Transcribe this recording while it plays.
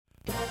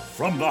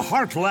From the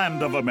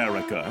heartland of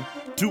America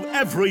to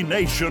every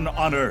nation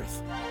on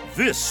earth,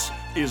 this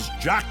is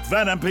Jack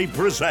Van Impe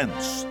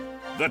Presents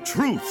The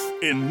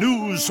Truth in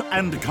News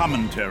and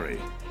Commentary.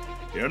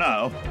 Here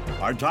now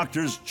are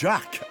Doctors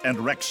Jack and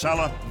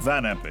Rexella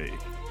Van Impe.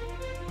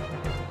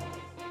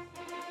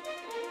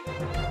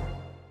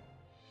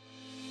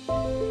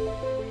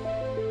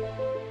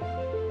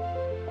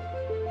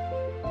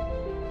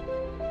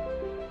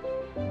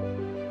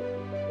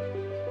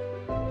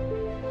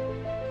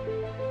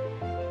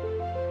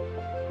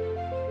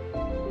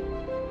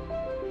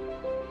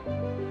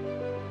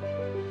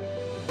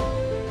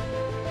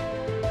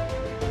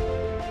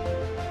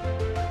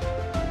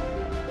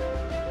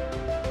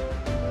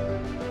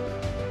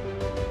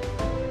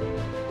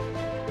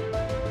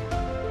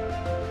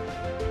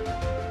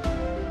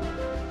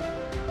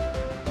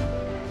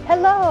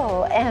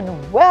 Hello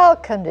and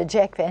welcome to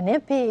Jack Van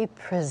Impe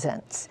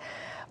Presents.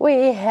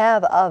 We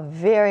have a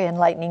very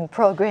enlightening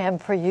program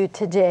for you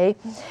today.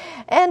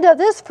 And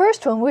this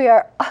first one we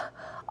are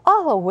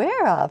all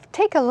aware of.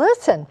 Take a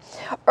listen.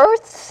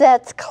 Earth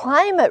sets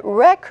climate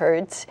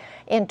records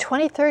in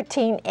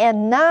 2013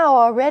 and now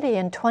already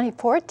in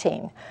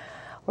 2014.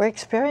 We're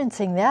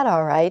experiencing that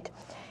all right.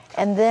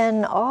 And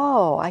then,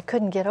 I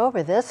couldn't get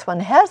over this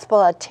one.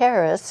 Hezbollah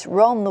terrorists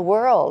roam the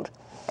world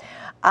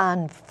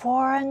on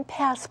foreign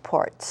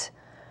passports.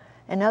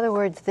 In other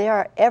words, they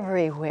are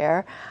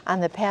everywhere on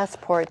the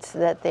passports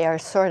that they are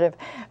sort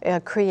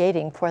of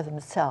creating for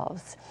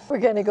themselves. We're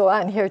going to go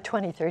on here.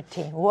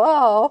 2013,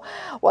 whoa,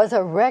 was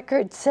a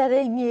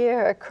record-setting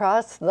year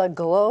across the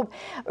globe.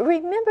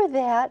 Remember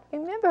that?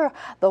 Remember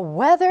the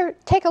weather?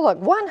 Take a look.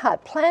 One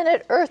hot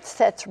planet, Earth,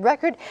 sets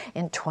record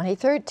in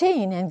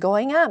 2013 and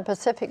going on.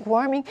 Pacific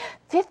warming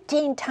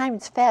 15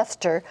 times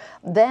faster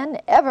than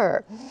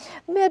ever.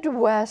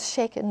 Midwest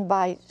shaken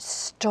by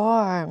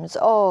storms.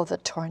 Oh, the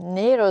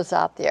tornadoes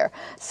out there.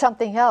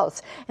 Something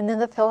else. And then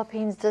the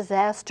Philippines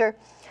disaster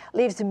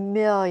leaves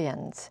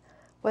millions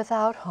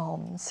without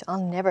homes.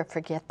 I'll never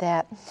forget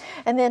that.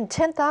 And then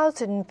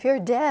 10,000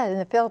 feared dead in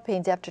the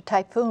Philippines after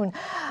Typhoon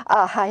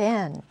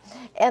Haiyan.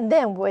 And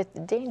then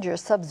with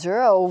dangerous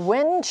sub-zero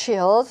wind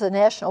chills, the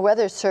National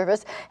Weather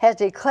Service has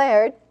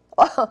declared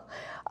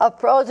a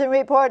frozen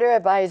reporter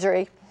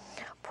advisory.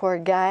 Poor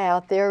guy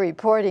out there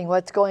reporting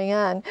what's going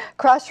on.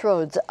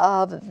 Crossroads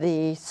of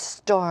the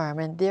storm.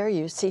 And there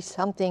you see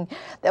something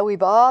that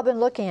we've all been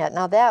looking at.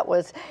 Now that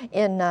was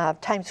in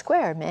Times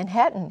Square,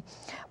 Manhattan.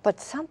 But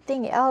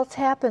something else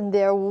happened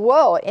there.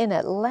 Whoa, in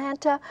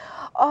Atlanta.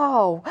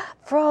 Oh,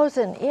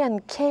 frozen in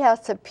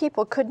chaos. The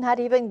people could not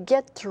even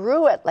get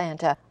through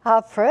Atlanta.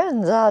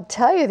 Friends, I'll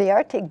tell you, the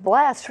Arctic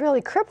blast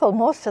really crippled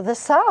most of the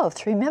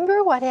South.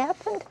 Remember what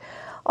happened?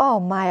 Oh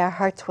my, our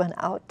hearts went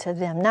out to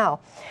them. Now,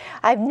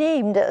 I've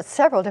named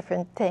several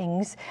different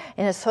things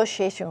in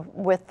association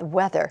with the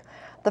weather.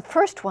 The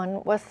first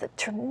one was the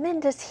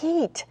tremendous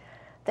heat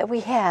that we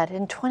had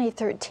in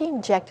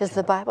 2013. Jack, does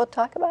the Bible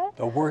talk about it?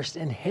 The worst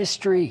in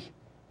history,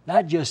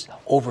 not just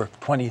over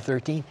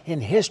 2013, in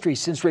history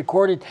since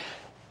recorded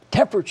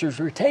temperatures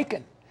were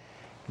taken.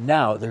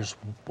 Now, there's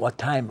what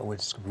time it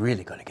was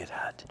really going to get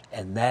hot,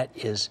 and that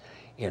is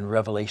in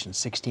Revelation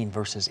 16,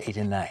 verses 8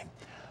 and 9.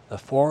 The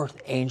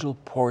fourth angel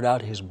poured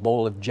out his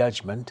bowl of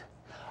judgment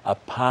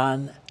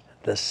upon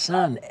the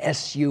sun,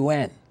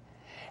 S-U-N.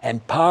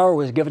 And power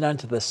was given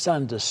unto the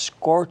sun to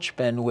scorch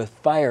men with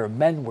fire.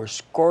 Men were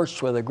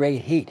scorched with a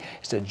great heat.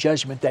 It's a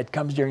judgment that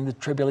comes during the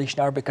tribulation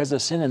hour because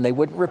of sin, and they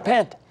wouldn't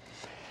repent.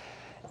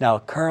 Now,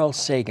 Carl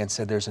Sagan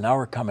said there's an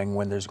hour coming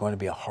when there's going to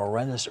be a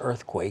horrendous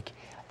earthquake,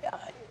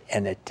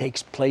 and it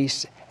takes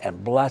place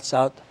and blots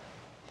out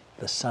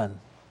the sun.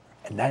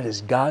 And that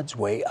is God's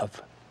way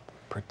of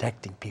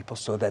protecting people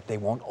so that they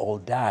won't all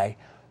die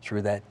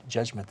through that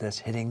judgment that's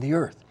hitting the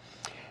earth.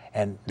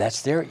 And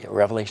that's there,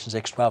 Revelation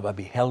 6:12. I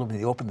beheld when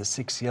he opened the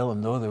sixth seal,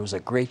 and though there was a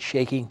great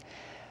shaking,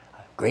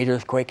 a great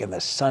earthquake, and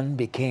the sun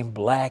became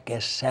black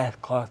as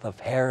sackcloth of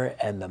hair,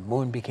 and the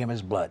moon became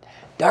as blood,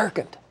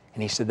 darkened.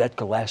 And he said that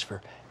could last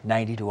for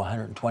 90 to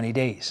 120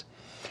 days.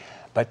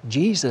 But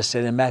Jesus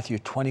said in Matthew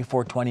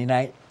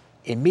 24:29,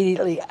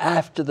 immediately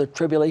after the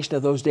tribulation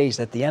of those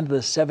days, at the end of the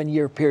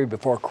 7-year period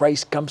before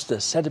Christ comes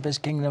to set up his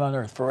kingdom on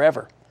earth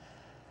forever,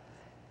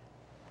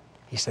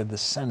 he said the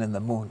sun and the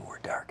moon were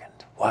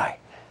darkened. Why?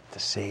 To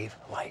save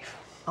life.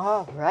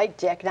 All right,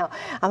 Jack. Now,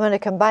 I'm going to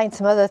combine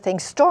some other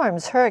things.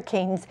 Storms,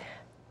 hurricanes,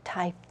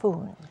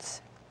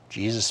 typhoons.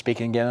 Jesus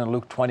speaking again in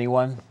Luke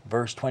 21,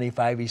 verse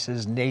 25, he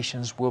says,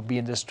 nations will be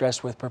in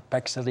distress with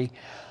perplexity.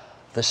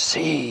 The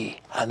sea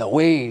and the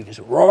waves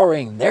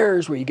roaring,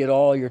 there's where you get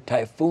all your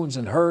typhoons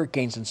and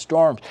hurricanes and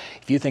storms.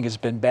 If you think it's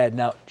been bad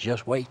now,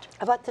 just wait.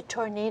 How about the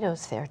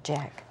tornadoes there,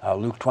 Jack?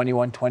 Luke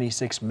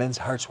 21:26, men's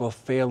hearts will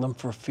fail them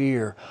for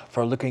fear,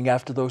 for looking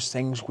after those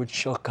things which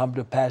shall come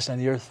to pass on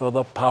the earth, for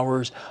the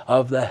powers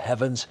of the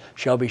heavens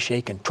shall be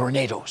shaken.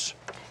 Tornadoes.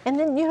 And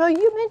then,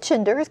 you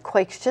mentioned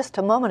earthquakes just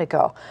a moment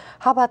ago.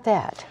 How about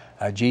that?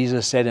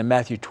 Jesus said in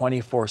Matthew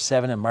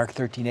 24:7 and Mark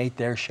 13:8,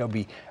 there shall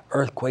be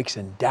earthquakes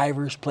in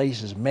divers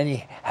places,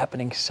 many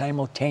happening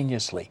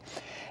simultaneously.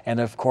 And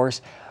of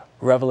course,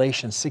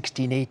 Revelation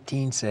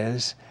 16:18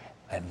 says,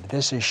 and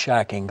this is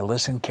shocking,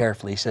 listen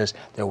carefully, says,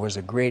 there was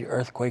a great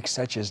earthquake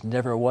such as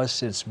never was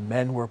since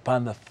men were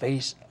upon the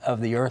face of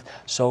the earth,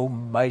 so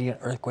mighty an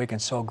earthquake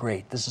and so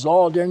great. This is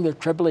all during the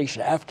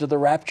tribulation, after the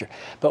rapture.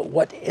 But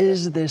what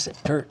is this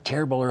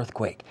terrible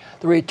earthquake?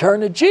 The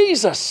return of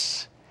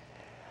Jesus.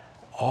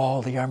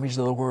 All the armies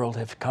of the world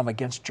have come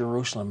against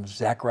Jerusalem,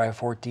 Zechariah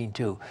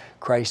 14:2.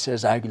 Christ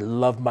says, I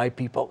love my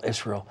people,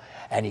 Israel.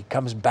 And he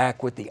comes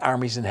back with the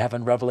armies in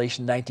heaven,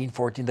 Revelation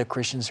 19:14, the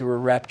Christians who were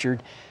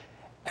raptured.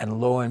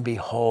 And lo and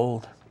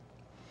behold,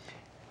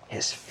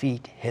 his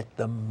feet hit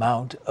the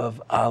Mount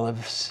of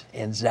Olives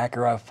in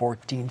Zechariah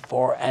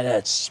 14:4, and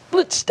it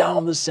splits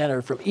down the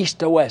center from east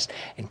to west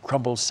and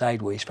crumbles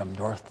sideways from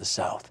north to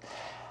south.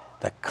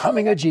 The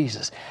coming of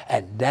Jesus,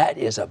 and that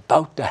is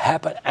about to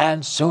happen,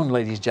 and soon,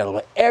 ladies and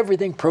gentlemen.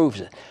 Everything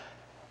proves it.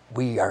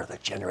 We are the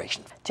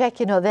generation. Jack,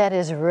 you know, that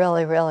is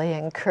really, really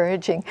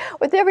encouraging.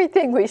 With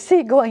everything we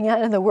see going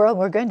on in the world,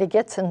 we're going to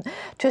get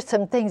to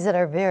some things that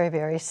are very,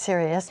 very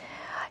serious.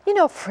 You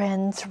know,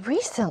 friends,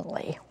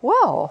 recently,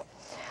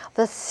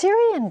 the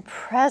Syrian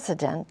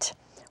president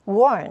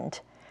warned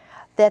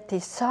that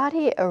the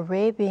Saudi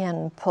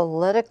Arabian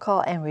political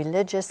and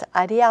religious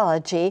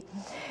ideology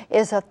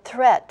is a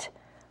threat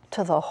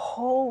to the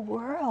whole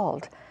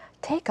world.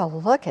 Take a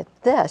look at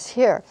this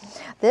here.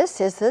 This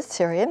is the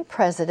Syrian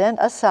president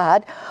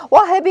Assad.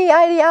 Wahhabi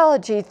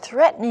ideology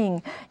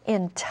threatening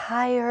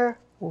entire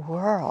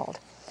world.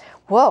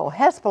 Whoa,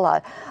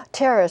 Hezbollah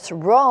terrorists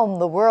roam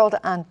the world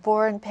on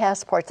foreign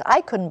passports.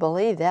 I couldn't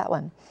believe that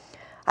one.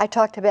 I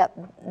talked about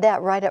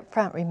that right up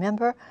front,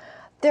 remember?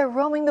 They're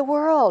roaming the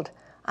world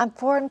on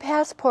foreign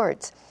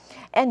passports.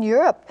 And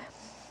Europe,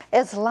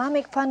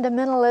 Islamic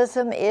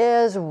fundamentalism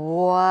is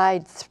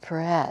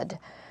widespread.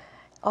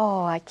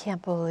 Oh, I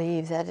can't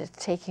believe that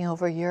it's taking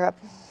over Europe.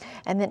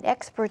 And then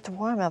experts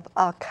warn of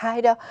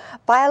Al-Qaeda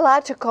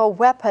biological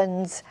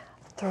weapons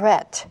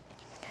threat.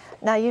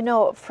 Now, you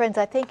know, friends,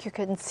 I think you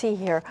can see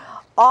here,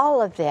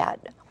 all of that,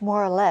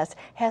 more or less,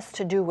 has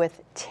to do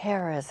with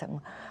terrorism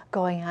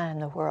going on in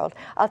the world.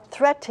 A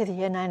threat to the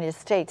United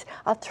States,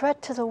 a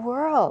threat to the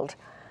world.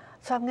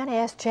 So I'm going to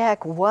ask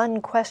Jack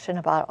one question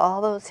about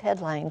all those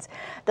headlines.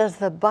 Does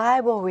the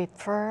Bible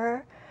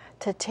refer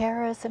to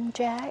terrorism,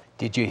 Jack?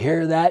 Did you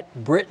hear that?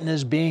 Britain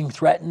is being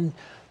threatened.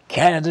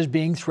 Canada's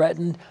being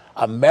threatened.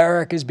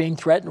 America's being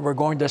threatened. We're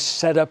going to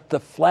set up the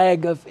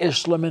flag of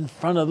Islam in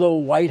front of the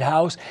White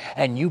House,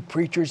 and you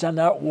preachers are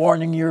not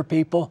warning your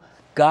people.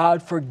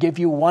 God forgive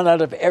you. 1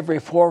 out of every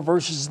 4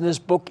 verses in this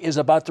book is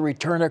about the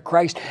return of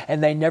Christ,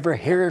 and they never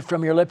hear it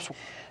from your lips.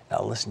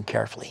 Now listen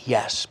carefully.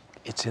 Yes,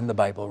 it's in the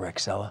Bible,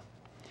 Rexella.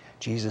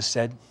 Jesus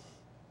said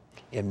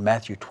in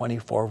Matthew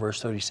 24,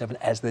 verse 37,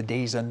 as the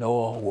days of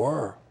Noah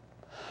were,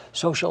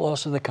 so shall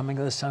also the coming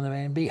of the Son of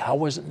Man be. How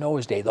was it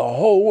Noah's day? The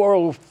whole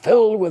world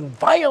filled with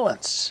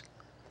violence.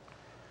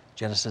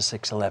 Genesis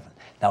 6:11.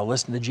 Now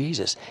listen to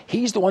Jesus.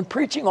 He's the one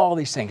preaching all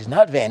these things,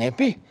 not Van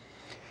Impe.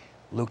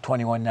 Luke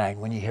 21:9.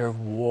 When you hear of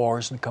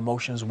wars and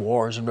commotions,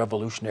 wars and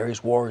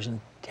revolutionaries, wars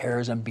and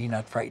terrorism, be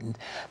not frightened.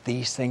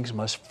 These things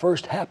must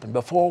first happen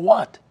before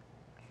what?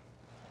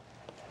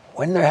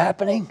 When they're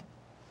happening,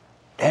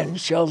 then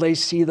shall they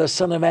see the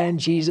Son of Man,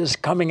 Jesus,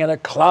 coming in a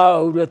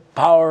cloud with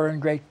power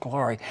and great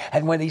glory.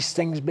 And when these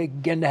things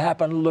begin to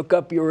happen, look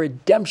up, your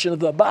redemption of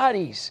the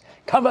bodies.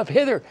 Come up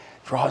hither,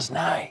 draws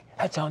nigh.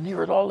 That's how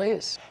near it all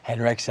is.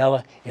 And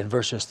Rexella, in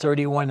verses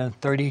 31 and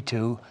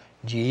 32,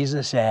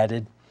 Jesus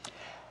added,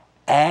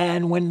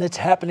 and when it's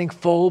happening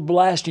full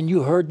blast, and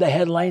you heard the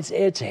headlines,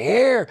 it's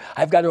here.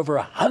 I've got over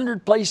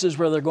 100 places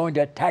where they're going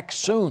to attack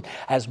soon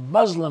as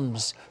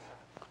Muslims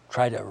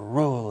try to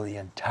rule the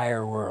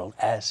entire world,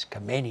 as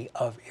Khomeini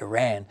of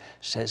Iran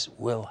says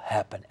will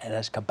happen, and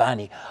as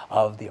Kabani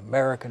of the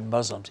American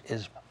Muslims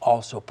is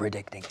also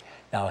predicting.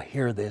 Now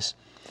hear this,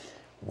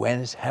 when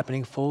it's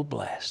happening full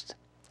blast,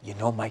 you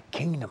know my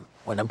kingdom,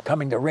 when I'm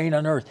coming to reign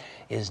on earth,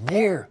 is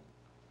near.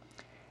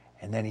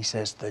 And then he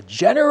says, the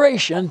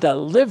generation that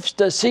lives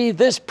to see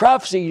this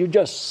prophecy, you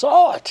just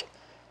saw it,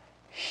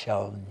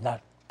 shall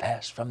not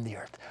pass from the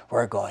earth.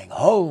 We're going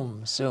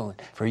home soon.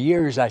 For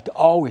years, I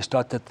always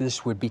thought that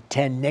this would be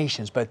 10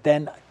 nations, but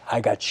then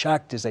I got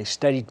shocked as I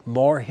studied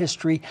more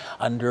history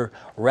under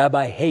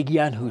Rabbi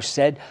Hagion, who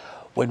said,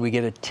 when we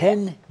get a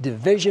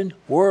 10-division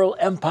world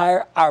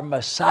empire, our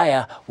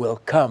Messiah will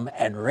come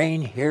and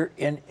reign here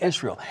in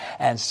Israel.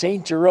 And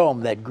St.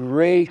 Jerome, that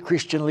great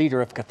Christian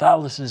leader of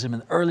Catholicism in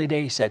the early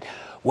days, said,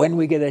 when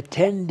we get a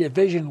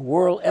 10-division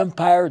world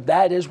empire,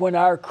 that is when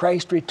our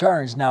Christ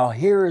returns. Now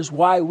here is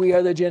why we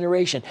are the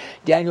generation.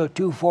 Daniel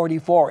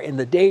 2:44, in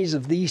the days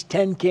of these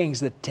 10 kings,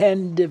 the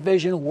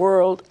 10-division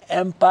world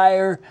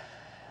empire,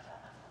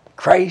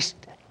 Christ,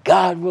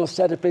 God will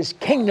set up his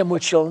kingdom,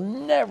 which shall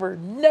never,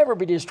 never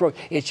be destroyed.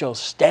 It shall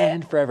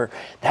stand forever.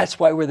 That's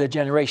why we're the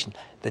generation.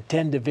 The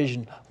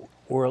 10-division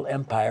world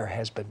empire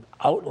has been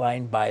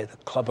outlined by the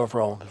Club of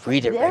Rome.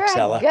 Read it, There,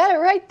 Rexella. I got it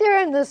right there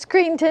on the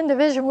screen. 10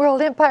 division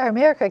world empire: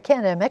 America,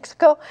 Canada,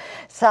 Mexico,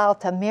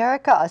 South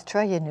America,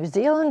 Australia, New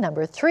Zealand.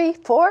 Number 3,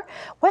 4,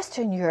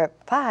 Western Europe.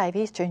 5,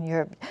 Eastern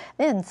Europe.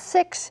 Then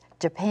 6,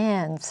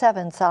 Japan.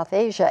 7, South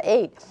Asia.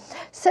 8,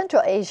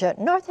 Central Asia,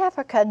 North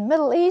Africa, and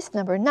Middle East.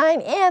 Number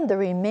 9, and the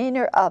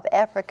remainder of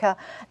Africa.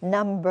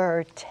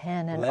 Number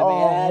 10. And Let me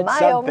add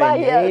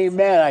something. yes.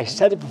 Amen. I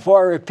said it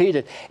before, I repeat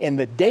it. In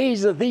the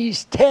days of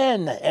these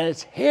 10, and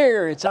it's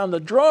here, it's on the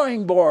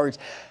drawing boards,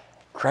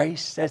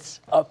 Christ sets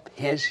up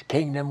his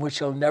kingdom which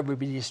shall never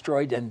be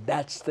destroyed, and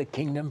that's the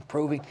kingdom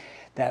proving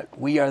that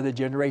we are the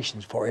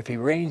generations for. If he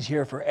reigns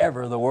here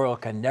forever, the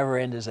world can never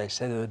end, as I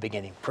said in the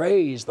beginning.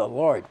 Praise the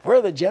Lord.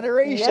 We're the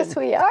generation. Yes,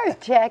 we are,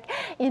 Jack.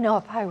 You know,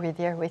 if I were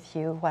there with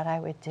you, what I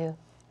would do,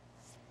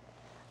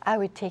 I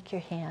would take your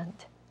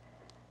hand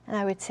and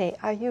I would say,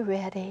 are you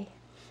ready?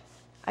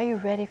 Are you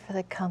ready for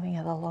the coming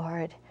of the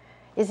Lord?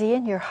 Is he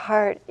in your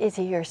heart? Is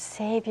he your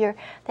Savior?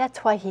 That's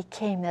why he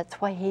came. That's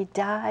why he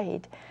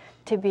died,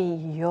 to be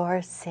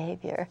your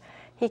Savior.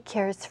 He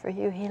cares for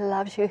you. He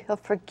loves you. He'll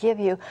forgive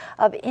you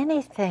of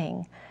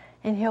anything,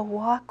 and he'll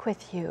walk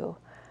with you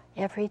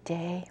every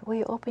day. Will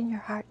you open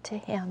your heart to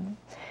him?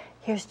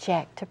 Here's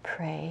Jack to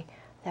pray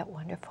that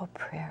wonderful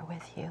prayer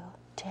with you.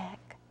 Jack.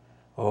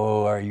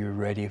 Oh, are you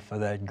ready for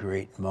that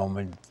great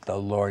moment? The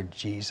Lord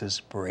Jesus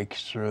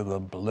breaks through the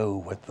blue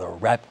with the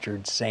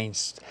raptured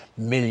saints,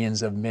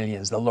 millions of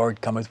millions. The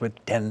Lord cometh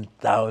with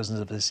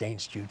 10,000s of the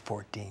saints, Jude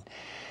 14.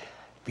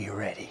 Be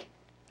ready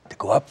to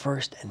go up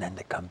first and then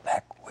to come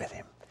back with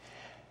him.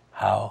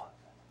 How?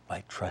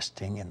 By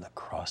trusting in the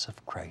cross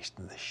of Christ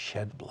and the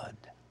shed blood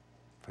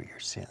for your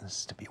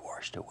sins to be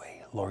washed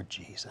away. Lord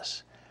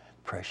Jesus,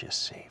 precious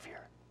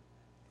Savior.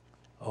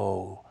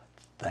 Oh,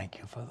 thank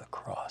you for the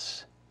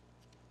cross.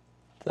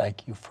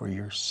 Thank you for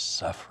your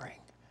suffering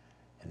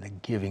and the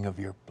giving of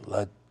your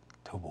blood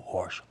to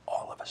wash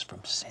all of us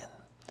from sin.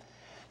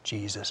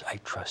 Jesus, I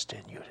trust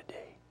in you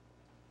today,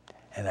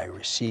 and I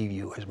receive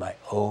you as my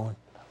own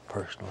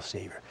personal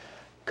Savior.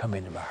 Come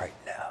into my heart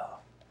now.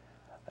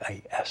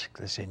 I ask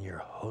this in your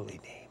holy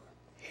name.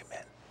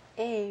 Amen.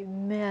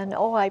 Amen.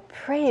 Oh, I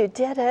pray you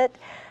did it.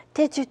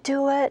 Did you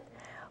do it?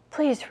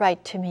 Please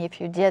write to me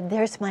if you did.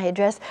 There's my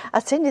address.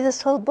 I'll send you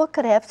this little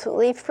booklet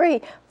absolutely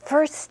free.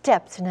 First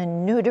Steps in a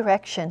New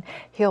Direction.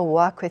 He'll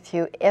walk with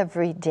you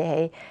every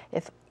day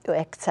if you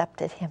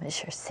accepted him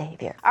as your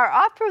Savior. Our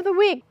offer of the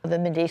week, the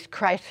Mideast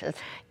crisis.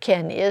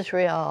 Can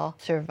Israel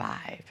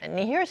survive? And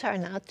here's our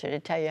announcer to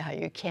tell you how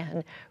you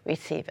can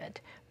receive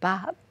it.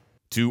 Bob?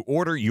 To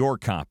order your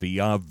copy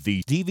of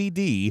the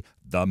DVD,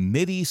 The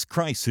Mideast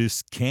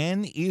Crisis,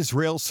 Can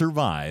Israel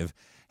Survive?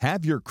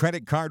 Have your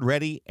credit card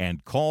ready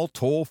and call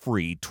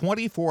toll-free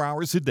 24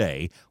 hours a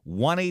day,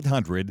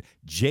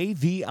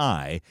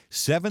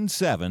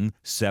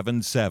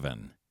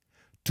 1-800-JVI-7777.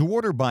 To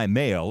order by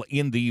mail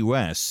in the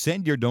U.S.,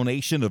 send your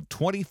donation of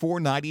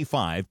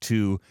 $24.95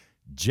 to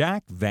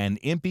Jack Van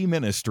Impe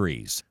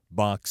Ministries,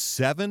 Box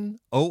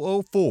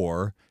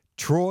 7004,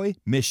 Troy,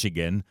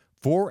 Michigan,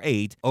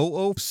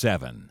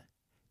 48007.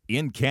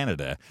 In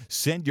Canada,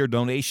 send your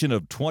donation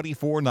of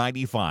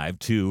 $24.95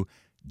 to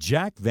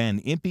Jack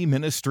Van Impe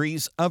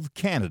Ministries of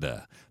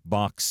Canada,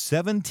 Box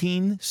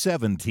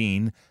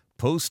 1717,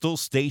 Postal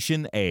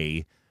Station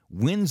A,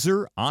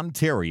 Windsor,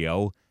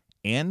 Ontario,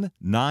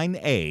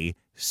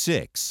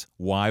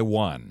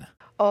 N9A6Y1.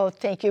 Oh,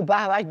 thank you,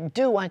 Bob. I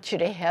do want you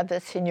to have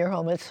this in your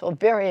home. It's so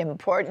very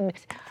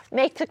important.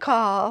 Make the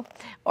call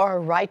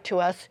or write to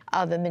us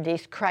of the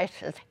Mideast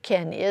crisis.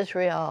 Can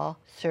Israel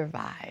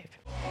survive?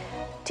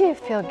 Do you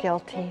feel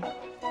guilty?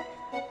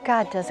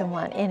 God doesn't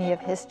want any of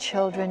his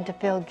children to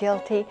feel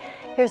guilty.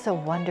 Here's a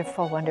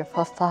wonderful,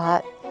 wonderful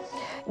thought.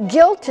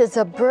 Guilt is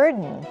a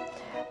burden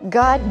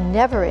God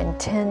never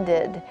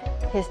intended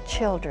his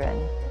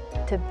children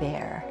to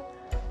bear,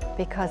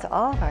 because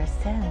all of our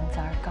sins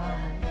are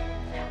gone.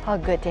 How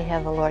good to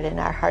have the Lord in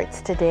our hearts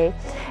today.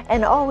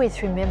 And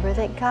always remember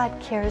that God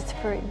cares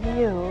for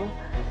you,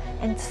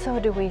 and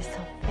so do we so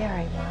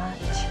very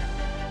much.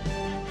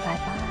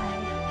 Bye-bye.